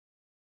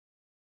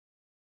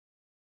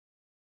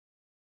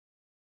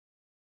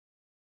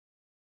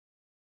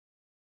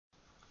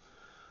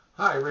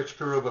Hi, Rich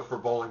Carrubba for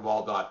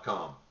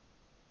bowlingball.com.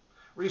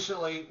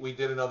 Recently, we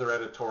did another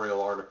editorial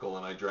article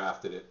and I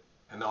drafted it,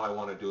 and now I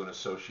want to do an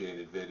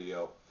associated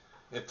video.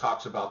 It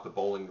talks about the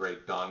bowling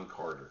great Don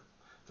Carter.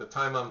 At the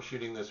time I'm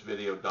shooting this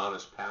video, Don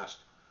has passed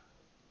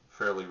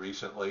fairly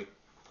recently.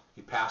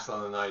 He passed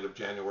on the night of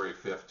January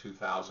 5th,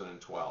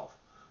 2012.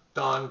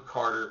 Don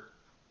Carter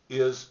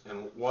is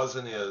and was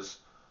and is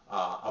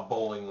a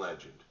bowling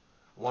legend,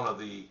 one of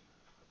the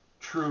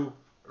true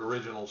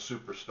original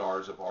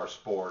superstars of our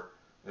sport.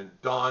 And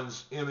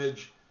Don's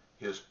image,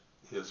 his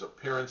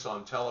appearance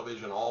on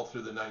television all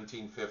through the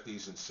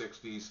 1950s and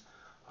 60s,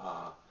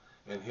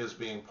 and his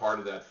being part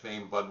of that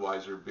famed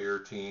Budweiser beer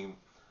team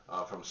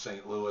from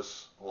St.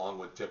 Louis, along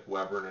with Dick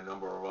Weber and a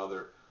number of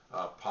other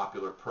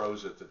popular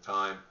pros at the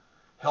time,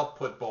 helped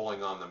put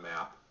bowling on the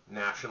map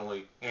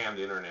nationally and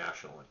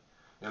internationally.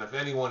 And if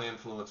anyone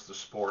influenced the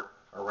sport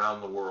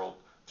around the world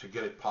to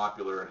get it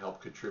popular and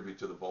help contribute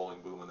to the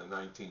bowling boom in the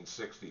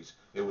 1960s,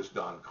 it was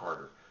Don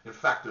Carter. In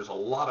fact, there's a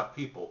lot of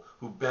people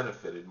who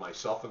benefited,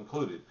 myself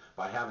included,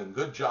 by having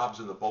good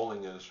jobs in the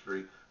bowling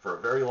industry for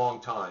a very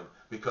long time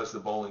because the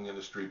bowling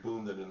industry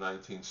boomed in the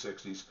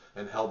 1960s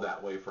and held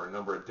that way for a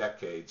number of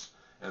decades.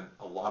 And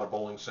a lot of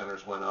bowling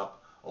centers went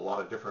up, a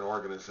lot of different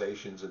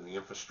organizations and the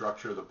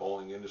infrastructure of the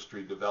bowling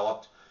industry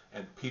developed,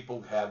 and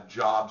people had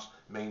jobs,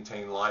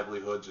 maintained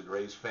livelihoods, and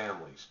raised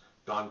families.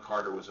 Don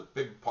Carter was a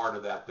big part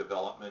of that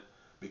development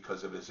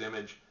because of his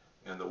image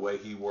and the way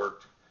he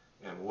worked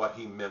and what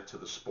he meant to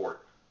the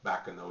sport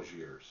back in those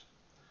years.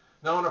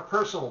 Now, on a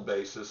personal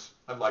basis,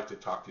 I'd like to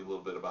talk to you a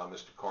little bit about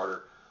Mr.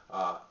 Carter.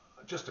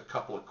 Just a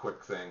couple of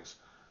quick things.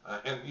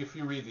 And if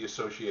you read the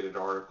associated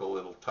article,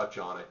 it'll touch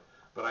on it.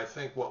 But I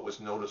think what was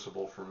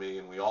noticeable for me,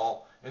 and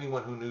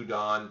anyone who knew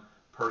Don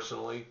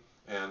personally,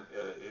 and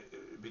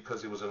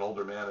because he was an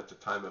older man at the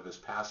time of his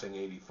passing,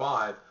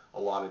 85, a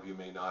lot of you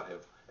may not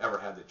have ever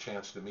had the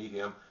chance to meet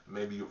him.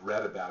 Maybe you've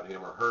read about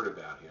him or heard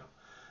about him.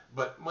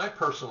 But my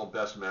personal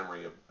best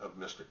memory of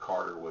Mr.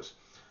 Carter was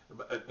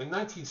in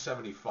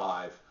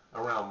 1975,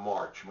 around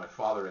March. My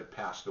father had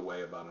passed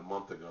away about a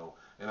month ago,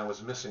 and I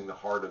was missing the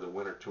heart of the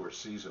winter tour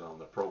season on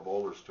the Pro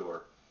Bowlers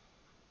Tour.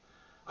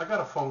 I got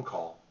a phone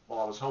call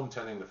while I was home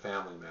tending to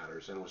family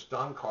matters, and it was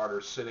Don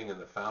Carter sitting in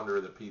the founder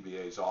of the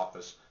PBA's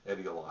office,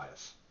 Eddie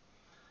Elias.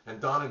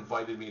 And Don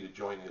invited me to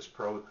join his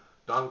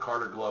Don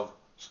Carter Glove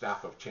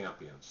staff of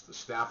champions, the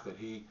staff that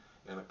he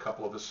and a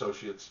couple of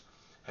associates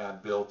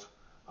had built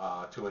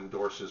to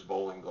endorse his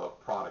bowling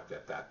glove product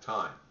at that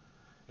time.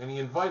 And he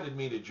invited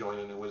me to join,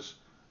 and it was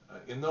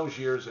in those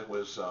years it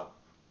was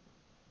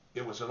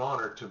an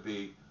honor to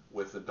be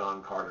with the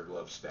Don Carter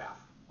Glove staff.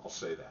 I'll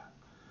say that.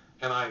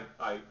 And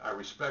I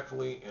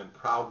respectfully and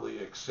proudly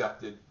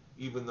accepted,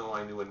 even though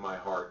I knew in my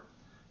heart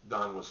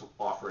Don was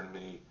offering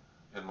me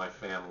and my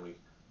family,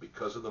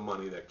 because of the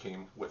money that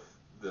came with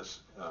this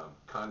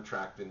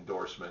contract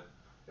endorsement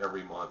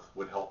every month,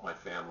 would help my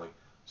family.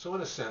 So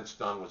in a sense,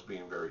 Don was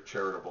being very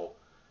charitable,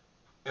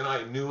 and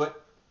I knew it.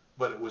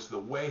 But it was the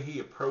way he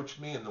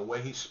approached me and the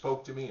way he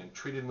spoke to me and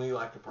treated me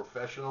like a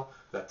professional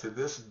that to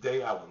this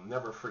day I will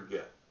never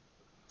forget.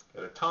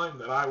 At a time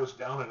that I was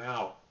down and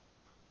out,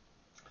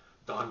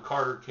 Don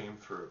Carter came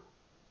through.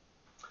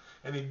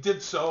 And he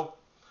did so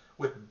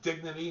with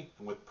dignity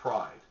and with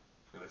pride.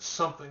 And it's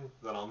something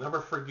that I'll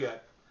never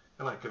forget.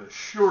 And I can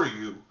assure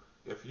you,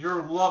 if you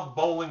love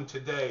bowling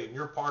today and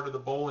you're part of the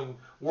bowling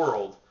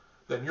world,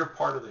 then you're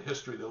part of the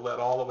history that led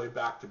all the way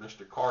back to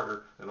Mr.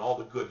 Carter and all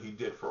the good he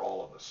did for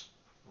all of us.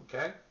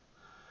 Okay?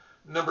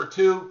 Number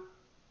two,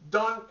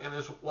 Don and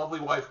his lovely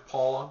wife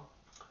Paula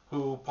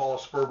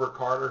Sperber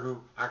Carter,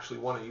 who actually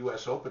won a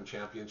U.S. Open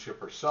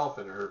championship herself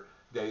in her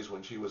days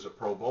when she was a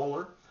pro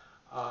bowler,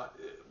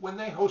 when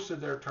they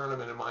hosted their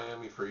tournament in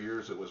Miami for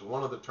years, it was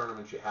one of the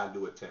tournaments you had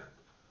to attend.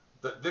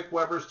 The Dick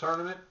Weber's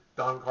tournament,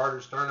 Don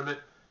Carter's tournament,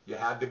 you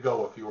had to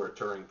go if you were a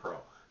touring pro.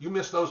 You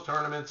missed those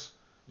tournaments,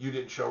 you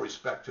didn't show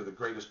respect to the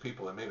greatest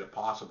people that made it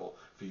possible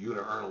for you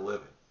to earn a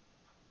living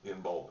in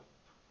bowling.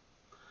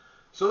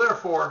 So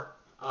therefore,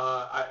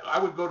 I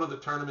would go to the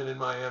tournament in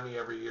Miami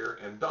every year,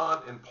 and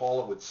Don and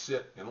Paula would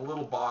sit in a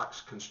little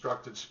box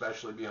constructed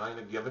specially behind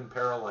a given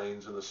pair of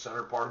lanes in the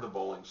center part of the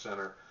bowling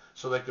center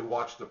so they could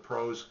watch the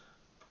pros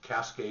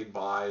cascade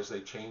by as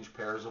they changed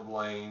pairs of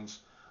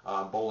lanes,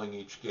 bowling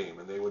each game.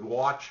 And they would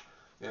watch,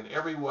 and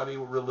everybody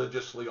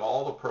religiously,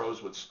 all the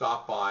pros would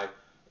stop by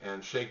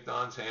and shake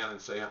Don's hand and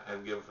say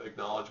and give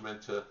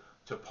acknowledgement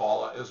to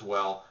Paula as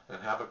well,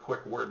 and have a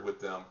quick word with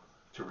them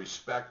to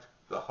respect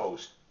the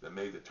host that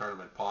made the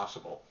tournament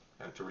possible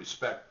and to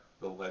respect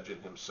the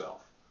legend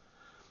himself.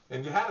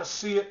 And you had to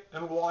see it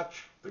and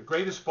watch the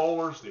greatest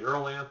bowlers, the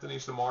Earl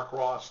Anthonys, the Mark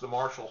Ross, the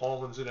Marshall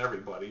Holmans, and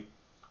everybody,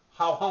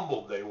 how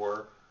humbled they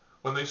were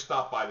when they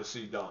stopped by to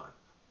see Don.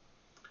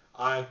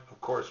 I,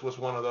 of course, was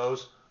one of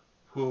those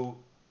who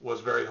was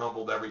very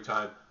humbled every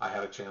time I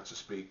had a chance to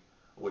speak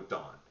with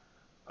Don.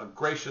 A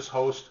gracious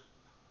host,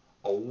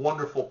 a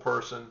wonderful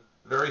person,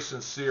 very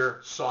sincere,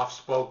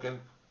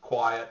 soft-spoken,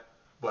 quiet,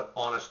 but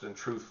honest and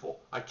truthful.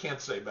 I can't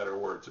say better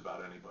words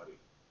about anybody.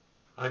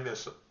 I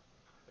miss him.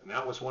 And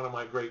that was one of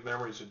my great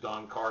memories of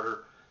Don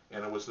Carter,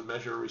 and it was the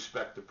measure of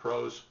respect the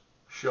pros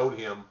showed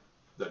him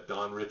that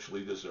Don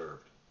richly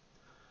deserved.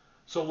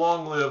 So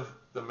long live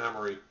the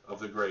memory of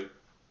the great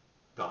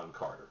Don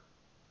Carter.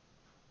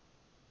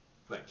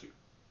 Thank you.